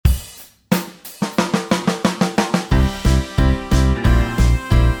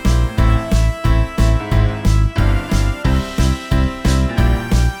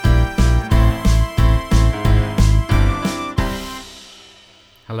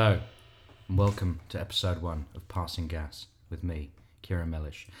Hello, and welcome to episode 1 of Passing Gas with me, Kieran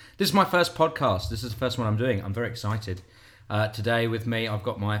Mellish. This is my first podcast. This is the first one I'm doing. I'm very excited. Today with me, I've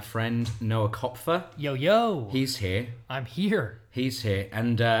got my friend Noah Copfer. Yo, yo. He's here. I'm here. He's here,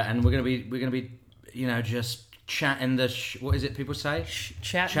 and we're gonna be, just chatting the what is it people say?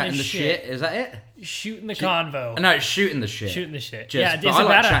 Chatting the shit. Is that it? Shooting the convo. No, it's shooting the shit. Shooting the shit. Just, yeah, I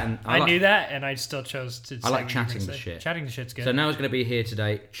like chatting. I knew that, and I still chose to. I like chatting the shit. Chatting the shit's good. So Noah's gonna be here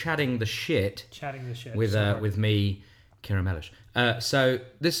today, chatting the shit. Chatting the shit with me, Kieran Mellish. So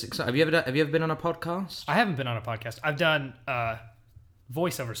this have you ever been on a podcast? I haven't been on a podcast. I've done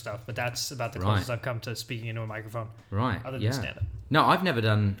voiceover stuff, but that's about the closest I've come to speaking into a microphone. Right. Other than stand-up. No, I've never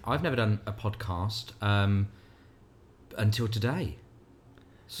done a podcast until today.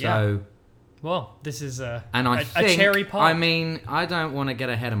 So. Yeah. Well, this is and I think, a cherry pop. I mean, I don't want to get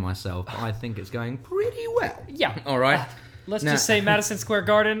ahead of myself, but I think it's going pretty well. Yeah. All right. Let's just say Madison Square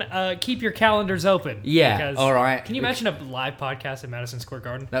Garden, keep your calendars open. Yeah, all right. Can you imagine a live podcast at Madison Square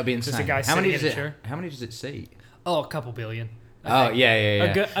Garden? That would be insane. Just a guy sitting in a chair. How many does it seat? Oh, a couple billion.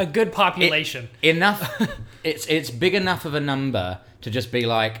 Yeah. A good population. Enough. It's big enough of a number to just be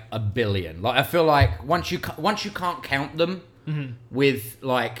like a billion. Like I feel like once you can't count them with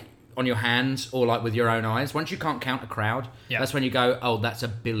like on your hands or like with your own eyes. Once you can't count a crowd, that's when you go, oh, that's a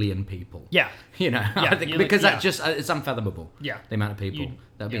billion people. Yeah. I think because that's just it's unfathomable. Yeah. The amount of people.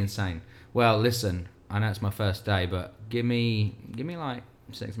 That'd be insane. Well, listen, I know it's my first day, but give me like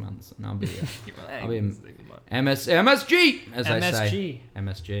 6 months and I'll be in MSG, as they say.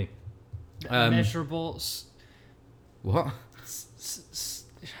 MSG. Measurables. What?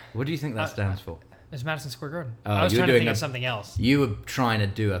 What do you think that stands for? It's Madison Square Garden. Oh, I was trying to think of something else. You were trying to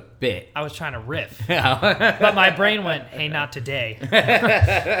do a bit. I was trying to riff. But my brain went, hey, not today.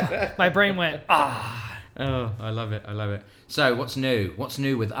 My brain went, ah. Oh, I love it. So, what's new? What's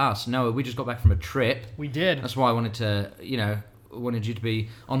new with us? Noah, we just got back from a trip. We did. That's why I wanted to, wanted you to be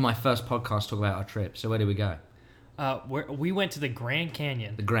on my first podcast, talk about our trip. So, where did we go? We went to the Grand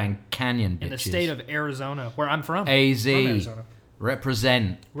Canyon. The Grand Canyon, bitches. In the state of Arizona, where I'm from. AZ. From Arizona.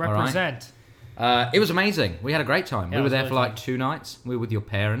 Represent. Represent. It was amazing. We had a great time. Yeah, we were there really for like 2 nights. We were with your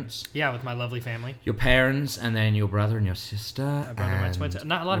parents. Yeah, with my lovely family. Your parents, and then your brother and your sister. My brother and my twin sister.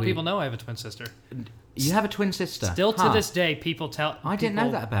 Not a lot of people know I have a twin sister. You have a twin sister? Still to this day, people tell... I didn't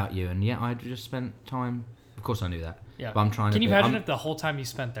know that about you, and yet I just spent time... Of course I knew that. Yeah. But I'm trying to... Can you imagine if the whole time you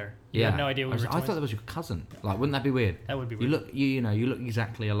spent there? You had no idea we were twins? I thought that was your cousin. Like, wouldn't that be weird? That would be weird. You look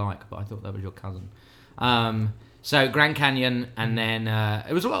exactly alike, but I thought that was your cousin. So Grand Canyon, and then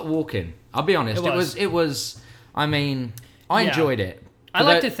it was a lot of walking. I'll be honest. It was. I mean, I enjoyed it. I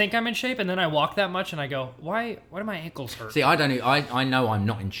like to think I'm in shape, and then I walk that much, and I go, why do my ankles hurt? See, I don't. I know I'm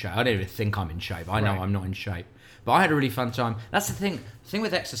not in shape. I don't even think I'm in shape. I know I'm not in shape. But I had a really fun time. That's the thing. The thing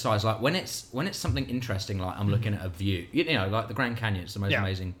with exercise, like when it's something interesting, like I'm looking at a view. Like the Grand Canyon. It's the most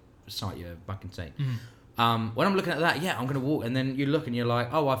amazing sight you've ever seen. When I'm looking at that, I'm going to walk, and then you look and you're like,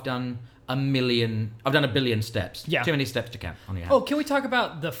 oh, I've done a billion steps. Yeah. Too many steps to count on your hand. Oh, can we talk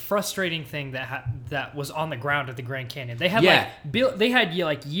about the frustrating thing that was on the ground at the Grand Canyon? They had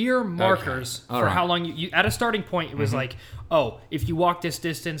year markers for how long you at a starting point. It was like, oh, if you walk this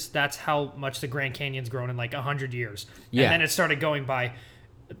distance, that's how much the Grand Canyon's grown in like 100 years. Yeah. And then it started going by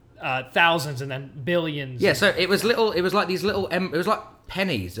thousands and then billions. Yeah. So it was little. It was like these little. It was like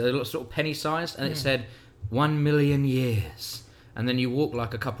pennies, a little sort of penny sized, and it said 1 million years. And then you walk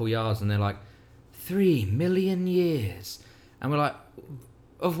like a couple yards and they're like, 3 million years. And we're like,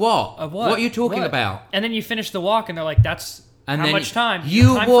 of what? Of what? What are you talking about? And then you finish the walk and they're like, that's how much time?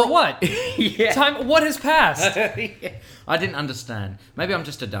 Time for what? Time, what has passed? I didn't understand. Maybe I'm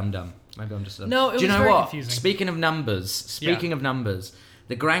just a dum-dum. No, it was very confusing. Speaking of numbers,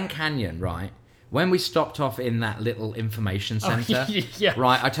 the Grand Canyon, right? When we stopped off in that little information centre,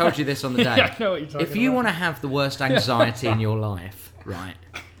 right, I told you this on the day. I know what you're talking about. If you want to have the worst anxiety in your life, right,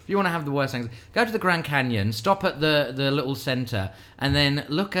 go to the Grand Canyon, stop at the little centre, and then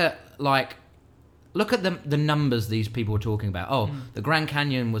look at the numbers these people were talking about. Oh, the Grand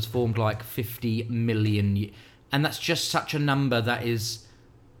Canyon was formed like 50 million, and that's just such a number that is...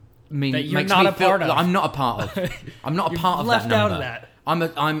 that you're not a part of. I'm not a part of. I'm not a part of that number. Left out of that.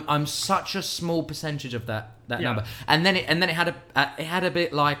 I'm such a small percentage of that number, and then it had a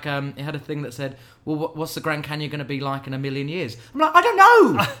bit like it had a thing that said, well, what's the Grand Canyon going to be like in a million years? I'm like, I don't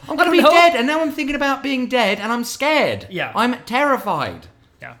know. I'm going to be dead, and now I'm thinking about being dead, and I'm scared. Yeah, I'm terrified.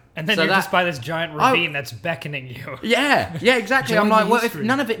 Yeah, and then you're just by this giant ravine that's beckoning you. Yeah, exactly. I'm like, well, if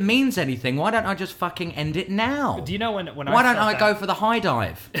none of it means anything, why don't I just fucking end it now? Do you know when why don't I go for the high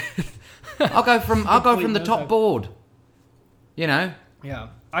dive? I'll go from the top board. Yeah,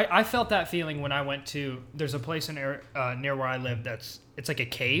 I felt that feeling when I went to. There's a place near where I live it's like a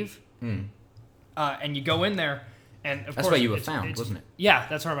cave, and you go in there, and of that's course where you were found, wasn't it? Yeah,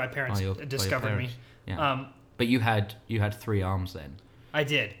 that's where my parents discovered me. Yeah. But you had 3 arms then. I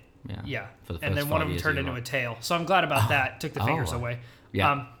did. Yeah. For the first and then one of them turned into a tail, so I'm glad about that. Took the fingers away.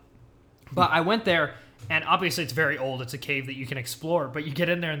 Yeah. But I went there. And obviously it's very old. It's a cave that you can explore. But you get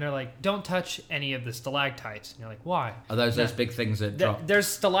in there and they're like, don't touch any of the stalactites. And you're like, why? Are those big things that drop? There's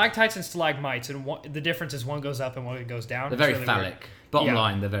stalactites and stalagmites. And the difference is one goes up and one goes down. They're very really phallic. Weird. Bottom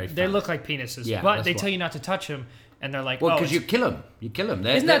line, they're very phallic. They look like penises. Yeah, but they tell you not to touch them. And they're like, well, because you kill them. You kill them.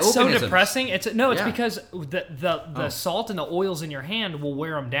 Isn't that so depressing? It's because the salt and the oils in your hand will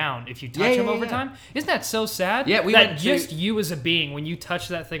wear them down if you touch them over time. Isn't that so sad? Yeah, you as a being, when you touch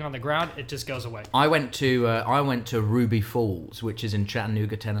that thing on the ground, it just goes away. I went to Ruby Falls, which is in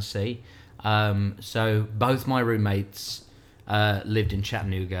Chattanooga, Tennessee. So both my roommates lived in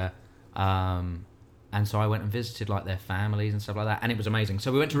Chattanooga. And so I went and visited like their families and stuff like that, and it was amazing.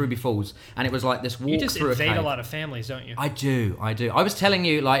 So we went to Ruby Falls, and it was like this walk through a cave. You just invade a lot of families, don't you? I do. I was telling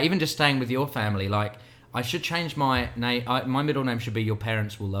you, like, even just staying with your family, like, I should change my name. My middle name should be Your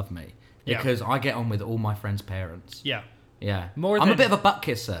Parents Will Love Me, because I get on with all my friends' parents. Yeah. Yeah. I'm a bit of a butt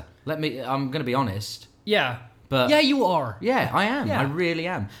kisser. I'm going to be honest. Yeah. But yeah, you are. Yeah, I am. Yeah. I really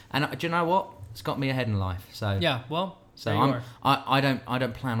am. And do you know what? It's got me ahead in life. So yeah. Well. So I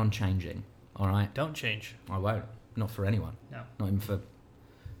don't plan on changing. All right. Don't change. I won't. Not for anyone. No. Not even for,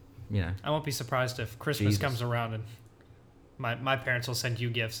 I won't be surprised if Christmas comes around and my parents will send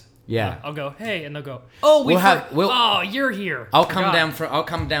you gifts. Yeah. I'll go, hey, and they'll go, oh, you're here. I'll come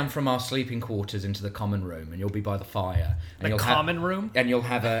down from our sleeping quarters into the common room, and you'll be by the fire. And room. And you'll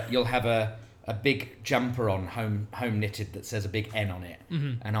have a big jumper on, home knitted, that says a big N on it.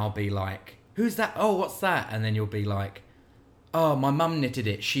 Mm-hmm. And I'll be like, who's that? Oh, what's that? And then you'll be like, oh, my mum knitted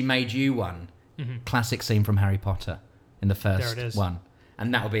it. She made you one. Mm-hmm. Classic scene from Harry Potter in the first one.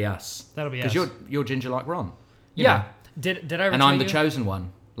 And that'll be us. That'll be us. Because you're ginger like Ron. Yeah. Did I ever And I'm the chosen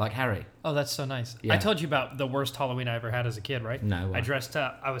one, like Harry. Oh, that's so nice. Yeah. I told you about the worst Halloween I ever had as a kid, right? No. I dressed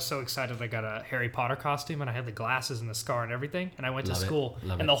up. I was so excited. I got a Harry Potter costume, and I had the glasses and the scar and everything. And I went to school,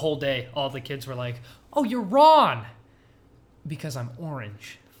 and the whole day, all the kids were like, oh, you're Ron. Because I'm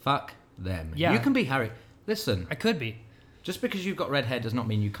orange. Fuck them. Yeah. You can be Harry. Listen. I could be. Just because you've got red hair does not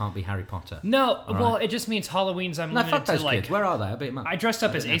mean you can't be Harry Potter. No, well, it just means Halloween's I'm limited fuck those to, like... kids. Where are they? I beat them up. I dressed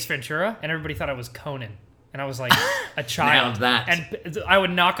up as Ace Ventura, and everybody thought I was Conan. And I was like a child. That. And I would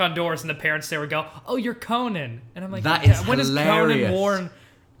knock on doors, and the parents there would go, oh, you're Conan. And I'm like, that is when hilarious. Is Conan worn?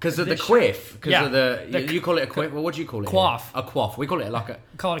 Because of the quiff. Because of the... You call it a quiff? Well, what do you call it? Quaff. A quaff. We call it like a...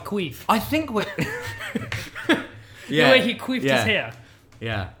 Call it a queef. I think we're... The way he queefed his hair.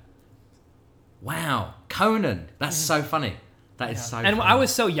 Yeah. Wow. Conan. That's so funny. That is so funny. And I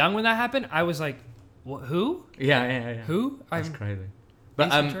was so young when that happened, I was like, who? Yeah. Who? That's crazy. But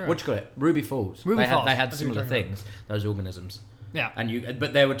what do you call it? Ruby Falls. They had similar things, those organisms. Yeah.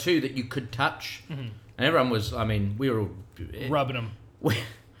 But there were 2 that you could touch. Mm-hmm. And everyone was, we were all... rubbing them.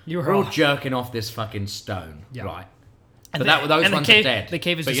 We're all jerking off this fucking stone, right? But those ones are dead. The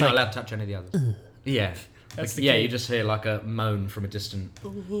cave is but just you're not allowed to touch any of the others. Yeah. That's the cave. You just hear like a moan from a distant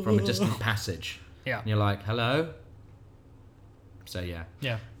passage. Yeah. And you're like, hello? So, yeah.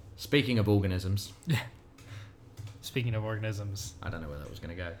 Yeah. Speaking of organisms. Speaking of organisms. I don't know where that was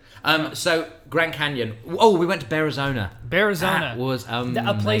going to go. So, Grand Canyon. Oh, we went to Arizona. That was amazing.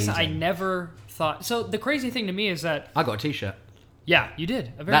 A place I never thought... So, the crazy thing to me is that... I got a T-shirt. Yeah, you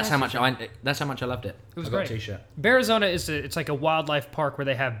did. That's how much I loved it. It was great. I got a T-shirt. Arizona it's like a wildlife park where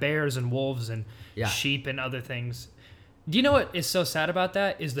they have bears and wolves and sheep and other things. Do you know what is so sad about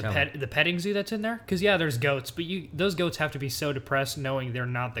that? Is the petting zoo that's in there? Because there's goats, but those goats have to be so depressed knowing they're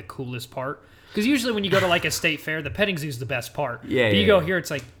not the coolest part. Because usually when you go to like a state fair, the petting zoo is the best part. Yeah. But you go here,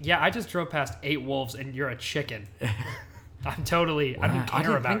 it's like, I just drove past 8 wolves and you're a chicken. I don't care about you. I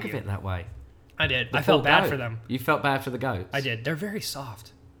didn't think of it that way. I did. I felt bad for them. You felt bad for the goats? I did. They're very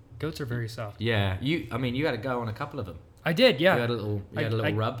soft. Goats are very soft. Yeah. You had to go on a couple of them. I did, yeah. You had a little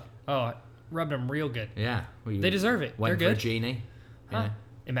rub. Oh, I rubbed them real good. Yeah. They deserve it. They're good. For a genie. Huh. Yeah.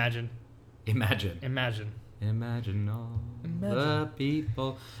 Imagine all the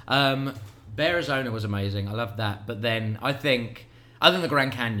people. Arizona was amazing. I loved that. But then I think, other than the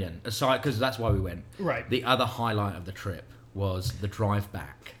Grand Canyon, aside, because that's why we went. Right. The other highlight of the trip was the drive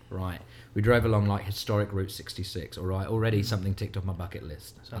back. Right. We drove along like historic Route 66. All right. Already something ticked off my bucket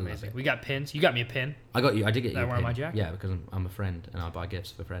list. So amazing. We got pins. You got me a pin. I did get you a pin. That wear my jacket? Yeah, because I'm a friend and I buy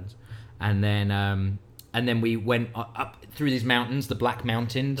gifts for friends. And then and then we went up through these mountains, the Black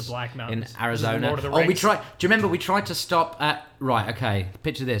Mountains. The Black Mountains. In Arizona. Lord of the Rings. We tried. Do you remember we tried to stop at... Right, okay.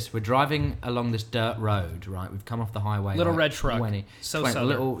 Picture this. We're driving along this dirt road, right? We've come off the highway. Little red truck. 20, So 20,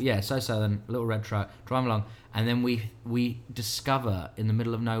 southern. so southern. Little red truck. Driving along. And then we discover, in the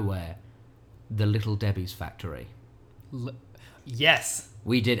middle of nowhere, the Little Debbie's factory. Yes.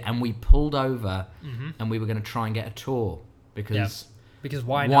 We did. And we pulled over, and we were going to try and get a tour. Because... Yeah. Because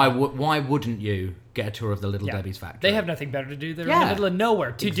why not? Why wouldn't you get a tour of the Little Debbie's factory? They have nothing better to do. They're in the middle of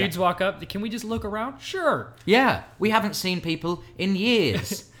nowhere. Two dudes walk up. Can we just look around? Sure. Yeah. We haven't seen people in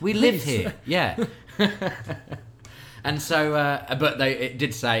years. We live here. Yeah. And so, but it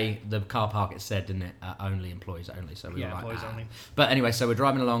did say, the car park, it said, didn't it? Only employees only. So we were like, employees only. But anyway, so we're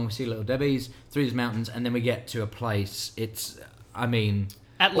driving along. We see Little Debbie's through these mountains, and then we get to a place. It's, I mean...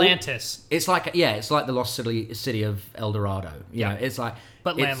 Atlantis. It's like the lost city of El Dorado. You know, it's like...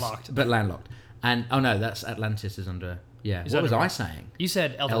 But landlocked. But landlocked. And, oh no, that's Atlantis is under... Yeah. What was I saying? You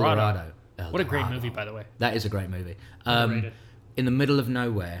said El Dorado. What a great movie, by the way. That is a great movie. In the middle of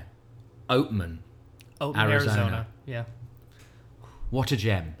nowhere, Oatman, Arizona. Yeah. What a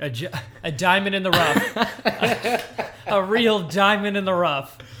gem. A diamond in the rough. A real diamond in the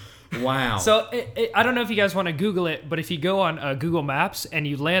rough. Wow. So I don't know if you guys want to Google it, but if you go on Google Maps and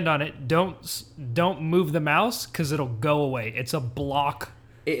you land on it, don't move the mouse because it'll go away. It's a block.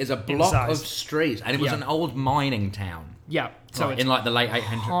 It is a block of streets, and it was an old mining town. Yeah. So right, in like the late 800s.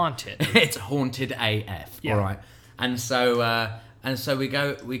 Haunted. It's haunted AF. Yeah. All right. And so we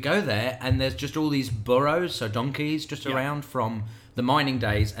go there, and there's just all these burros, so donkeys, just around from the mining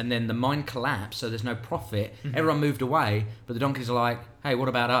days, and then the mine collapsed, so there's no profit. Everyone moved away, but the donkeys are like, hey, what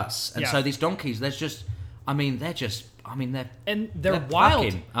about us? And so these donkeys, they're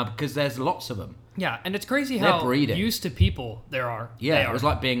wild because there's lots of them. Yeah, and it's crazy how used to people there are. Yeah, it was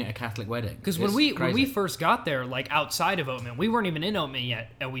like being at a Catholic wedding. Because when we first got there, like outside of Oatman, we weren't even in Oatman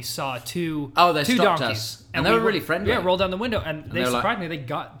yet, and we saw two donkeys. Us. And they were really friendly. Yeah, rolled down the window, and they surprised me. They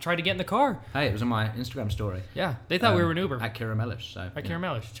tried to get in the car. Hey, it was on my Instagram story. Yeah, they thought we were an Uber. At Kieran Mellish. So, at Kieran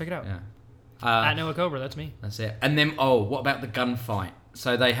Mellish. Check it out. Yeah. At Noah Cobra, that's me. That's it. And then, what about the gunfight?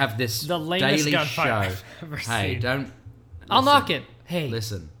 So they have this the lamest daily gunfight show. I've ever hey, seen. Don't. I'll knock it. Hey,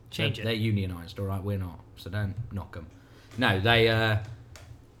 listen. Change it. They're unionised, all right? We're not, so don't knock them. No, they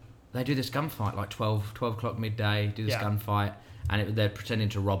do this gunfight like 12 o'clock midday. Do this gunfight, and they're pretending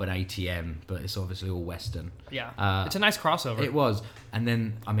to rob an ATM, but it's obviously all Western. Yeah, it's a nice crossover. It was, and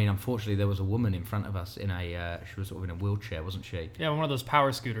then unfortunately, there was a woman in front of us in she was sort of in a wheelchair, wasn't she? Yeah, one of those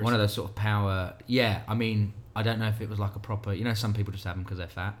power scooters. One of those sort of power. Yeah, I don't know if it was like a proper. You know, some people just have them because they're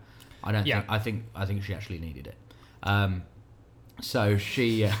fat. I don't. Yeah. Think she actually needed it. So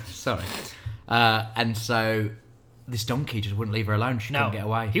she, sorry, and so this donkey just wouldn't leave her alone. She couldn't get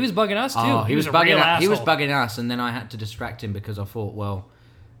away. He was bugging us too. Oh, he was bugging us. He was bugging us, and then I had to distract him because I thought, well,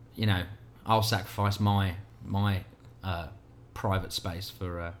 I'll sacrifice my private space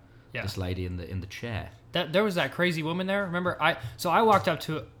for this lady in the chair. There was that crazy woman there. Remember, I walked up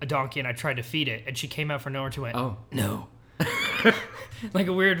to a donkey and I tried to feed it, and she came out from nowhere. She went, "Oh no," like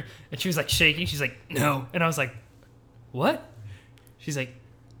a weird, and she was like shaking. She's like, "No," and I was like, "What?" She's like,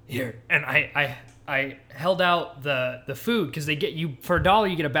 "Here," and I held out the food because they get you for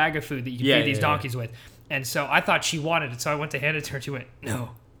 $1 you get a bag of food that you can feed these donkeys with, and so I thought she wanted it, so I went to hand it to her. And she went, "No,"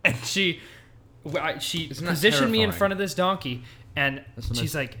 and she positioned me in front of this donkey, and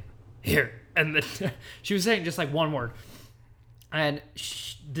she's like, "Here," and then she was saying just like one word, and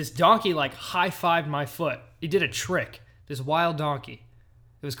this donkey like high-fived my foot. He did a trick. This wild donkey,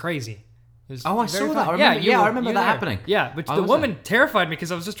 it was crazy. I saw that. I remember that happening. Yeah, but the woman terrified me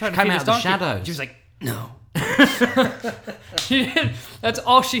because I was just trying to feed this donkey. Came out of the shadows. She was like, "No." She didn't. That's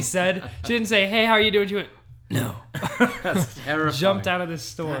all she said. She didn't say, "Hey, how are you doing?" She went, "No." That's terrifying. Jumped out of this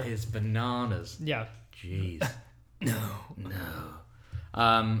store. That is bananas. Yeah. Jeez. No.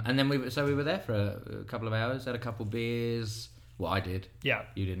 And then we were there for a couple of hours. Had a couple beers. Well, I did. Yeah.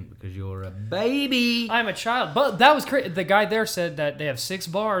 You didn't because you're a baby. I'm a child. But that was crazy. The guy there said that they have 6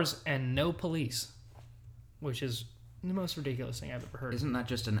 bars and no police, which is the most ridiculous thing I've ever heard. Isn't that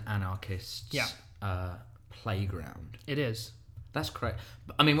just an anarchist's playground? It is. That's correct.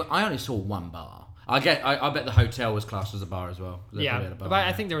 I mean, I only saw one bar. I bet the hotel was classed as a bar as well. But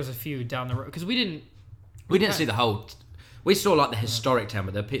I think there was a few down the road because we didn't see the whole. We saw like the historic town,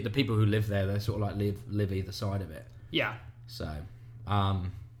 but the people who live there, they sort of like live either side of it. Yeah. So,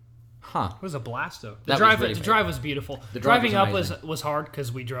 It was a blast though. The drive was beautiful. The driving up was hard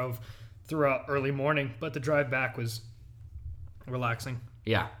because we drove throughout early morning, but the drive back was relaxing.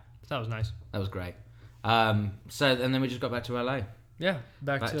 Yeah. That was nice. That was great. And then we just got back to LA. Yeah,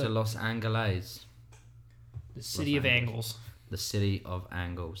 back to Los Angeles. The city of angles. The city of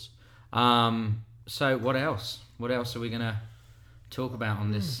angles. So what else? What else are we going to talk about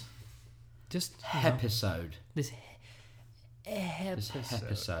on this episode? This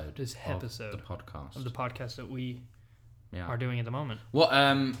episode of the podcast. Of the podcast that we are doing at the moment. What?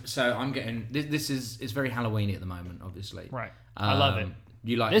 So I'm getting this is very Halloweeny at the moment, obviously. Right. I love it.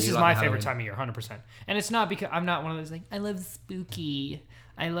 This is my favorite time of year, 100%. And it's not because I'm not one of those like I love spooky.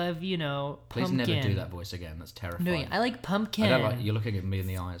 I love, pumpkin. Please never do that voice again. That's terrifying. No, I like pumpkin. I don't like you're looking at me in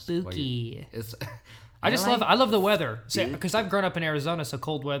the eyes. Spooky. I love the weather because I've grown up in Arizona, so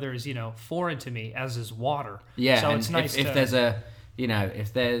cold weather is foreign to me, as is water. Yeah, so it's nice. If there's a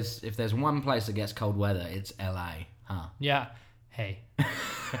if there's one place that gets cold weather, it's LA, huh? Yeah. Hey.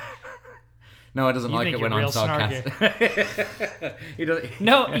 No, it doesn't like it when I'm sarcastic.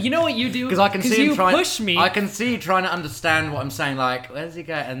 No, you know what you do? Because I can see you push me. I can see you trying to understand what I'm saying. Like, where's he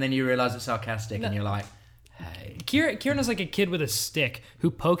go? And then you realise it's sarcastic, and you're like, hey. Kieran is like a kid with a stick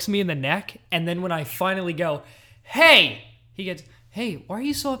who pokes me in the neck, and then when I finally go, hey, he gets, hey, why are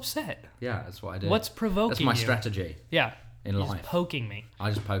you so upset? Yeah, that's what I do. What's provoking you? That's my strategy. Yeah. In life. Just poking me. I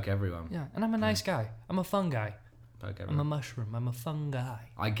just poke everyone. Yeah, and I'm a nice guy. I'm a fun guy. Poke everyone. I'm a mushroom. I'm a fun guy.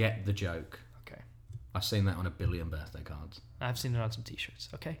 I get the joke. Okay. I've seen that on 1 billion birthday cards. I've seen it on some t-shirts,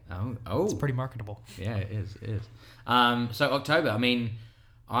 okay? Oh. It's pretty marketable. Yeah, it is. So October, I mean,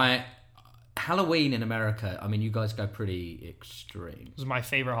 Halloween in America, I mean, you guys go pretty extreme. It was my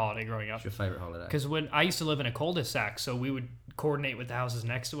favorite holiday growing up. What's your favorite holiday? Because when I used to live in a cul-de-sac, so we would coordinate with the houses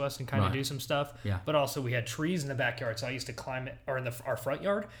next to us and kind of do some stuff. Yeah. But also we had trees in the backyard, so I used to climb it, or in our front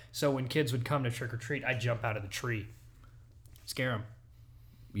yard. So when kids would come to trick or treat, I'd jump out of the tree, scare them.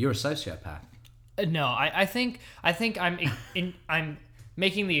 You're a sociopath. No, I think I'm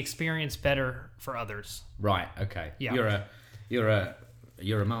making the experience better for others. Right. Okay. Yeah. You're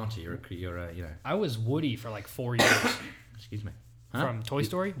a martyr. You're a I was Woody for like 4 years. Excuse me. From Toy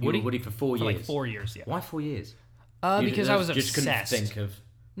Story. You were Woody for 4 years. For like 4 years. Yeah. Why 4 years? Because I was obsessed. Just couldn't think of.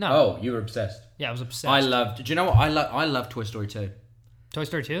 No. Oh, you were obsessed. Yeah, I was obsessed. Do you know what? I love Toy Story 2. Toy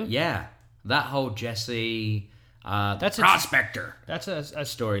Story 2? Yeah. That whole Jesse. That's Prospector. That's a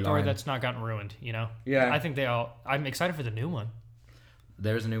story that's not gotten ruined. Yeah. I think I'm excited for the new one.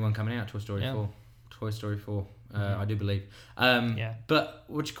 There is a new one coming out. Toy Story 4. Toy Story 4. I do believe. Yeah. But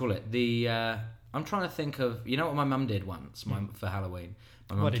what do you call it? I'm trying to think of. You know what my mum did once for Halloween.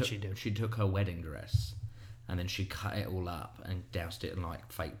 What did she do? She took her wedding dress, and then she cut it all up and doused it in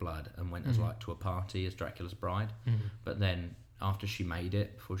like fake blood and went as like to a party as Dracula's bride. But then after she made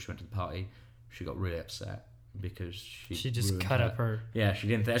it, before she went to the party, she got really upset because she just cut up her. Yeah, she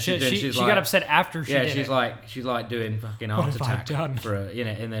didn't. She got upset after she. Yeah, did she's like doing fucking heart attack for a,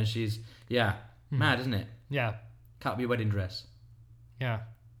 and then she's mad, isn't it? Yeah. Cut up your wedding dress. Yeah.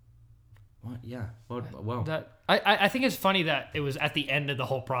 What? Yeah. Well. I think it's funny that it was at the end of the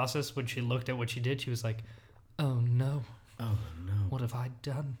whole process when she looked at what she did. She was like, "Oh no. Oh no. What have I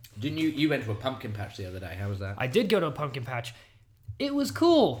done?" Didn't you? You went to a pumpkin patch the other day. How was that? I did go to a pumpkin patch. It was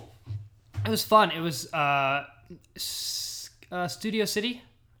cool. It was fun. It was Studio City.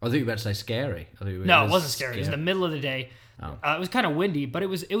 I thought you were about to say scary. No, it wasn't scary. It was in the middle of the day. Oh. It was kind of windy, but it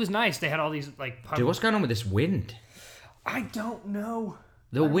was nice. They had all these like. Dude, what's going on with this wind? I don't know.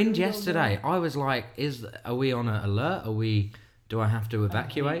 The wind yesterday. I was like, are we on an alert? Do I have to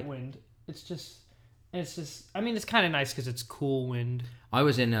evacuate? I hate wind. It's just. I mean, it's kind of nice because it's cool wind. I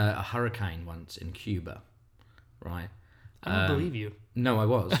was in a hurricane once in Cuba, right? I don't believe you. No, I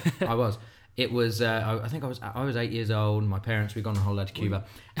was. I was. It was. I think I was 8 years old. My parents, we'd gone on holiday to Cuba,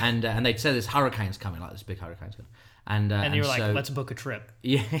 and they'd said this hurricane's coming, like this big hurricane's coming. And you were like, let's book a trip.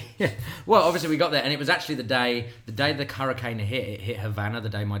 Yeah. Well, obviously we got there, and it was actually the day the hurricane hit Havana. The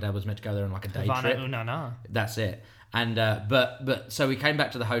day my dad was meant to go there on like a day trip. Havana, That's it. And but so we came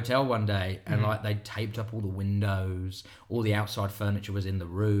back to the hotel one day, and like they taped up all the windows, all the outside furniture was in the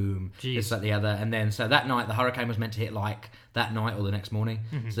room, this, that, the other. And then so that night the hurricane was meant to hit like that night or the next morning.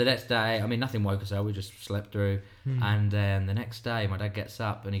 So the next day, I mean, nothing woke us up. We just slept through. And then the next day, my dad gets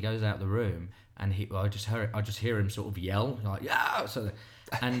up and he goes out the room. And I just hear him sort of yell like yeah. So,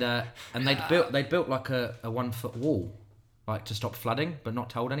 and they built like a 1 foot wall, like to stop flooding, but not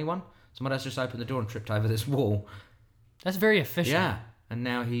told anyone. So my dad's just opened the door and tripped over this wall. That's very efficient. Yeah, and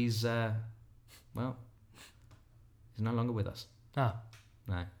now he's no longer with us. Oh,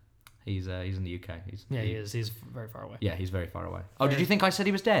 no, he's in the UK. He is. He's very far away. Yeah, he's very far away. Oh, did you think I said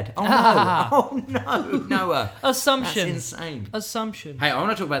he was dead? Oh no! Oh no, Noah! Assumption. That's insane. Assumption. Hey, I want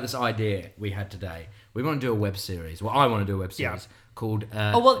to talk about this idea we had today. We want to do a web series. Well, I want to do a web series called.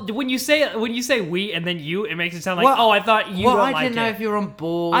 When you say we and then you, it makes it sound like I thought you. Well, I didn't know if you were on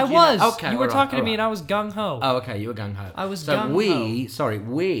board. I was. Okay, you were talking to me, and I was gung ho. Oh, okay, you were gung ho. I was. So gung-ho. we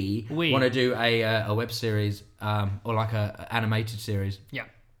want to do a web series, or like a animated series. Yeah.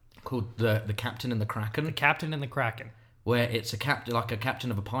 Called the Captain and the Kraken. The Captain and the Kraken. Where it's a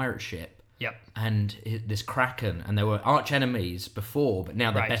captain of a pirate ship. Yep. And this Kraken, and they were arch enemies before, but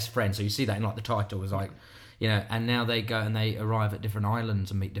now they're best friends. So you see that in like the title was like, and now they go and they arrive at different islands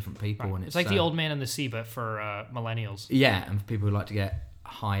and meet different people, and it's like the Old Man and the Sea, but for millennials. Yeah, and for people who like to get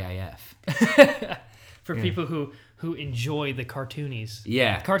high AF. For people who enjoy the cartoonies.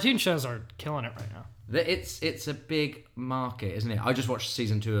 Yeah, cartoon shows are killing it right now. It's a big market, isn't it? I just watched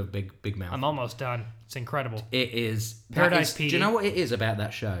season 2 of Big Mouth. I'm almost done. It's incredible. It is Paradise PD. Do you know what it is about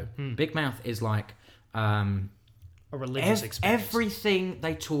that show? Big Mouth is like a religious experience. Everything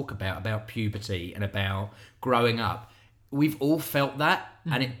they talk about puberty and about growing up, we've all felt that,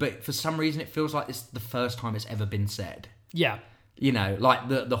 but for some reason it feels like it's the first time it's ever been said. Yeah. Like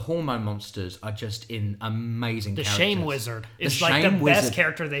the hormone monsters are just in amazing characters. The Shame Wizard is like the best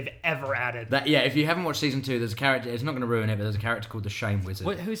character they've ever added. If you haven't watched season 2, there's a character, it's not going to ruin it, but there's a character called the Shame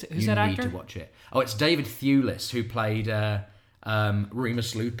Wizard. Who's that actor? You need to watch it. Oh, it's David Thewlis, who played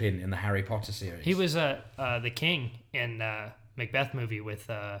Remus Lupin in the Harry Potter series. He was the king in Macbeth movie with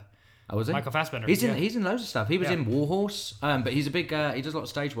was he? Michael Fassbender. He's in loads of stuff. He was in Warhorse, but he's a big, he does a lot of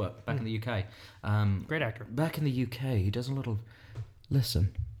stage work back in the UK. Great actor. Back in the UK, he does a lot of...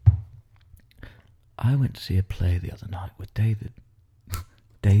 Listen, I went to see a play the other night with David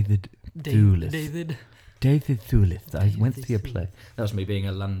Thewlis. David Thewlis. I went to see a play. That was me being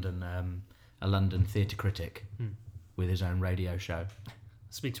a London theatre critic with his own radio show.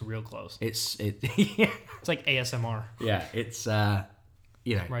 Speaks real close. It's like ASMR. Yeah, it's right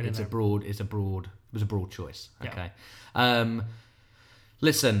it's a broad choice. Okay. Yeah.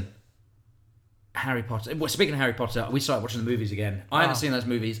 Listen. Harry Potter. Well, speaking of Harry Potter, we started watching the movies again. I haven't seen those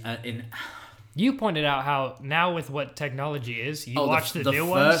movies in... You pointed out how now with what technology is, you watch the new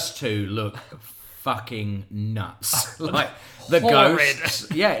ones. The first 2 look fucking nuts. Like the ghosts.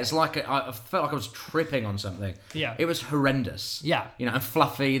 Yeah, it's like I felt like I was tripping on something. Yeah, it was horrendous. Yeah, and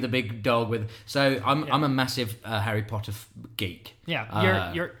Fluffy, the big dog with. So I'm a massive Harry Potter geek.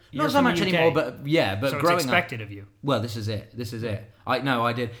 Yeah, you're not so much anymore, but so growing it's expected up, of you. Well, this is it.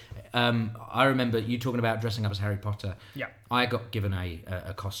 I did. I remember you talking about dressing up as Harry Potter. Yeah. I got given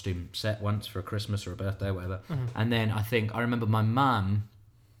a costume set once for a Christmas or a birthday or whatever. And then I remember my mum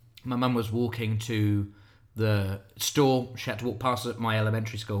was walking to the store. She had to walk past my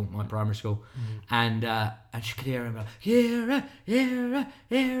elementary school, my primary school. And she could hear him go, yeah,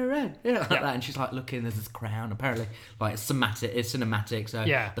 like that. And she's like looking, there's this crown. Apparently, like it's cinematic. So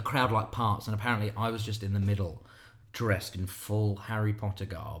the crowd like parts. And apparently I was just in the middle, dressed in full Harry Potter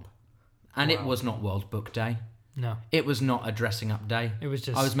garb. And it was not World Book Day. No. It was not a dressing up day. It was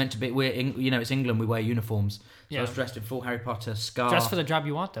just... I was meant to be... it's England, we wear uniforms. So I was dressed in full Harry Potter, scarf... Dressed for the job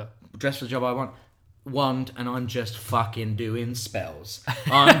you want, though. Dressed for the job I want. Wand, and I'm just fucking doing spells.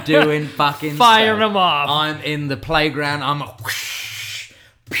 I'm doing fucking Firing them off. I'm in the playground, I'm a... whoosh,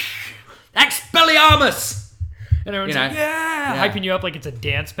 Expelliarmus! And everyone's like, hyping you up like it's a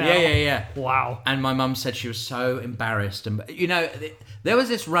dance battle. Yeah. Wow. And my mum said she was so embarrassed. And there was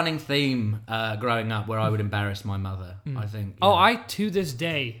this running theme growing up where I would embarrass my mother, I think. I, to this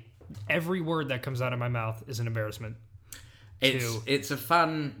day, every word that comes out of my mouth is an embarrassment. It's a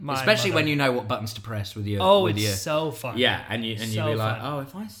fun, especially when you know what buttons to press with your... Oh, it's so fun. Yeah, and you'd be like,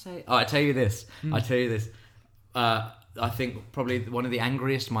 if I say... Oh, I tell you this. I think probably one of the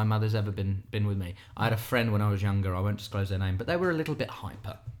angriest my mother's ever been with me. I had a friend when I was younger, I won't disclose their name, but they were a little bit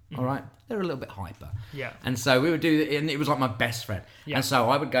hyper, all right? They were a little bit hyper. Yeah. And so we would do, and it was like my best friend. Yeah. And so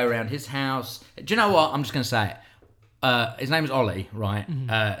I would go around his house. Do you know what? I'm just going to say it. His name was Ollie, right?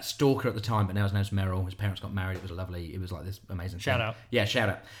 Stalker at the time, but now his name's Merrill. His parents got married. It was like this amazing shout thing. out. Yeah, shout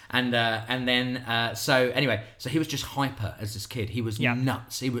out. And then so he was just hyper as this kid. He was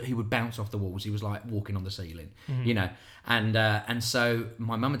nuts. He would bounce off the walls. He was like walking on the ceiling, And so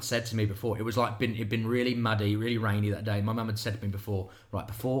my mum had said to me before, it was like it'd been really muddy, really rainy that day. My mum had said to me before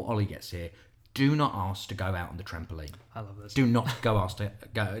Ollie gets here, do not ask to go out on the trampoline. I love this. Do not ask to go out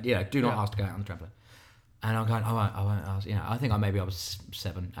on the trampoline. And I'm going, I won't ask. I think I was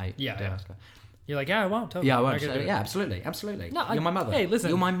 7, 8. Yeah. You're like, I won't. Totally. Yeah, I won't. Absolutely. No, you're my mother. Hey, listen.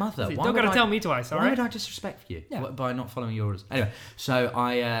 You're my mother. Listen, don't gotta tell me twice, all right? Why would I disrespect you by not following yours? Anyway,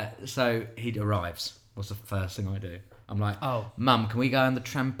 so he arrives. What's the first thing I do? I'm like, Mum, can we go on the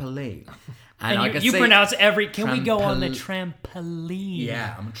trampoline? And you pronounce every. Can we go on the trampoline?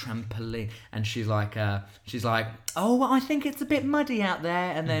 Yeah, I'm a trampoline. And she's like, oh, well, I think it's a bit muddy out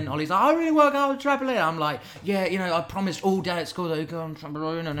there. And then Ollie's like, I really want to go on the trampoline. I'm like, yeah, I promised all day at school that I'd go on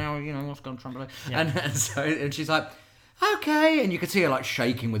trampoline, and now, let's go on trampoline. Yeah. And she's like, okay, and you could see her like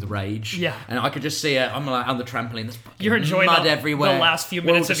shaking with rage. Yeah, and I could just see her. I'm like on the trampoline. There's You're enjoying mud everywhere. The last few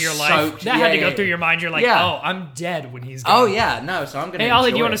minutes of your life. That had to go through your mind. You're like, oh, I'm dead when he's gone. Oh yeah, no. So I'm gonna. Hey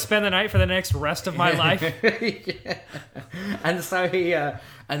Ollie, do you want to spend the night for the next rest of my life? Yeah.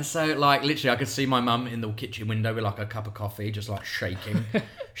 And so like literally, I could see my mum in the kitchen window with like a cup of coffee, just like shaking.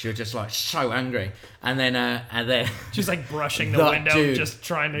 She was just like so angry, and then she's like brushing the window, dude, just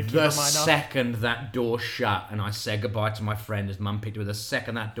trying to keep her mind off. The second that door shut, and I said goodbye to my friend, his mum picked her. The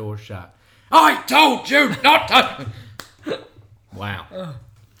second that door shut, I told you not to. Wow,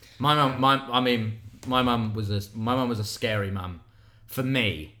 my mum was a scary mum for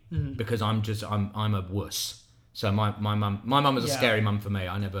me because I'm a wuss. So my mum was a scary mum for me.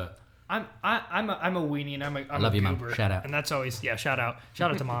 I'm a weenie, and I love you, mum. Shout out. And that's always shout out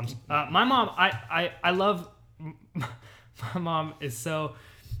to moms. My mom, I love. My mom is so.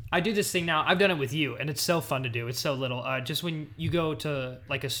 I do this thing now. I've done it with you, and it's so fun to do. It's so little. Just when you go to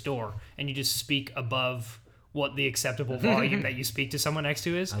like a store and you just speak above what the acceptable volume that you speak to someone next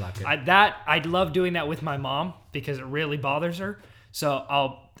to is. I like it. I love doing that with my mom because it really bothers her.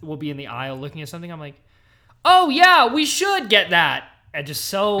 So we'll be in the aisle looking at something. I'm like, oh yeah, we should get that. And just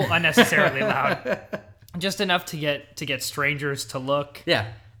so unnecessarily loud, just enough to get strangers to look. Yeah,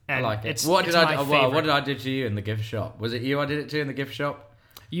 I like it. What did I do to you in the gift shop? Was it you I did it to in the gift shop?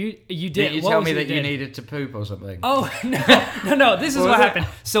 You did. Did you tell me that you needed to poop or something? Oh no! This is what happened.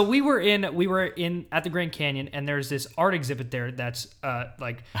 So we were in at the Grand Canyon, and there's this art exhibit there that's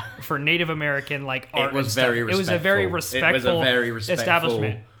like for Native American like art. It was very respectful. It was a very respectful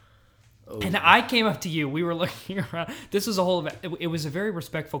establishment. Oh. And I came up to you. We were looking around. This was it was a very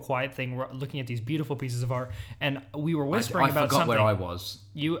respectful, quiet thing. We're looking at these beautiful pieces of art, and we were whispering about something. I forgot where I was.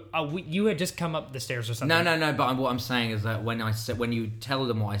 You had just come up the stairs or something. No. But what I'm saying is that when you tell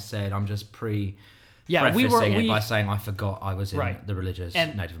them what I said, I'm just prefacing it by saying I forgot I was in the religious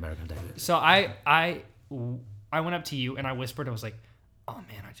Native American day. So I went up to you and I whispered. I was like, "Oh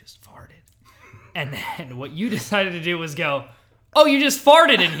man, I just farted." And then what you decided to do was go, "Oh, you just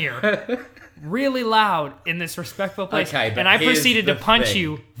farted in here," really loud in this respectful place. Okay, and I proceeded to punch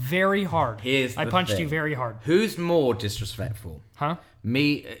you very hard. I punched you very hard. Who's more disrespectful? Huh?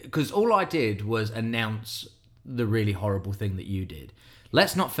 Me, because all I did was announce the really horrible thing that you did.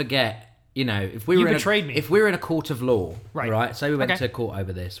 Let's not forget, if we were in a court of law, right? Say we went to court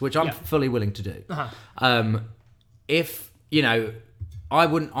over this, which I'm fully willing to do. Uh-huh. If I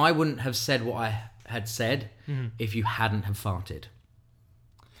wouldn't have said what I had said if you hadn't have farted.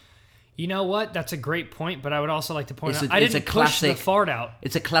 You know what? That's a great point, but I would also like to point out I didn't push the fart out.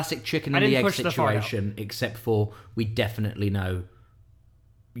 It's a classic chicken and the egg situation, except for we definitely know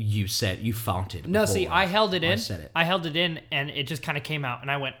you farted. No, see, I held it in. I said it. I held it in, and it just kind of came out, and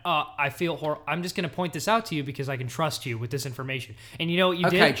I went, I feel horrible. I'm just going to point this out to you because I can trust you with this information. And you know what you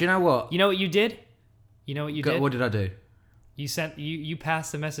did? Okay, do you know what? You know what you did? What did I do? You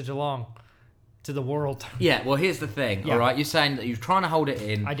passed the message along to the world. Yeah, well, here's the thing, all right? You're saying that you're trying to hold it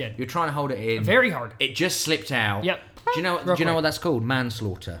in. I did. You're trying to hold it in. Very hard. It just slipped out. Yep. Do you know what that's called?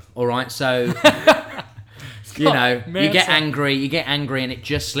 Manslaughter. All right, so... you get angry, and it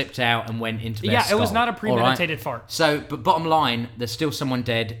just slipped out and went into their skull. It was not a premeditated fart. So, but bottom line, there's still someone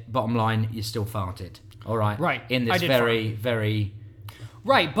dead. Bottom line, you still farted. All right? Right. In this very...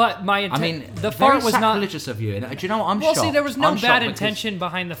 Right, but my intent... the fart was not... sacrilegious of you. And do you know what? I'm shocked. Well, see, there was no bad intention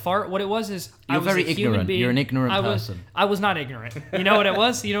behind the fart. What it was is... You're very ignorant. You're an ignorant person. I was not ignorant. You know what it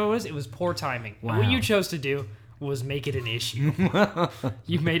was? It was poor timing. Wow. What you chose to do was make it an issue.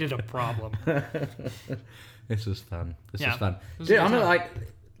 You made it a problem. This was fun. This was fun. Dude, I'm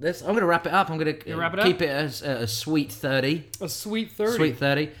gonna wrap it up. I'm gonna keep it as a sweet 30. A sweet 30. Sweet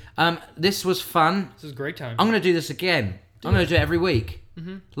 30. This was fun. This is a great time. I'm gonna do this again. I'm gonna do it every week.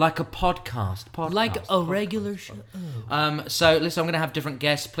 Mm-hmm. Like a podcast. Like a regular show. So listen, I'm gonna have different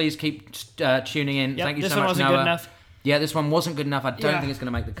guests. Please keep tuning in. Yep, Thank you so much, Noah. This one wasn't good enough. Yeah, this one wasn't good enough. I don't think it's going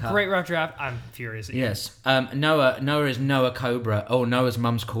to make the cut. Great rough draft. I'm furious at you. Yes. Noah is Noah Cobra. Oh, Noah's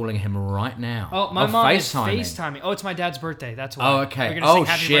mum's calling him right now. Oh, my mom is FaceTiming. Oh, it's my dad's birthday. That's why. Oh, okay. We're gonna sing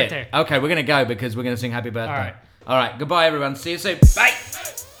happy shit. Birthday. Okay, we're going to go because we're going to sing happy birthday. All right. All right. Goodbye, everyone. See you soon. Bye.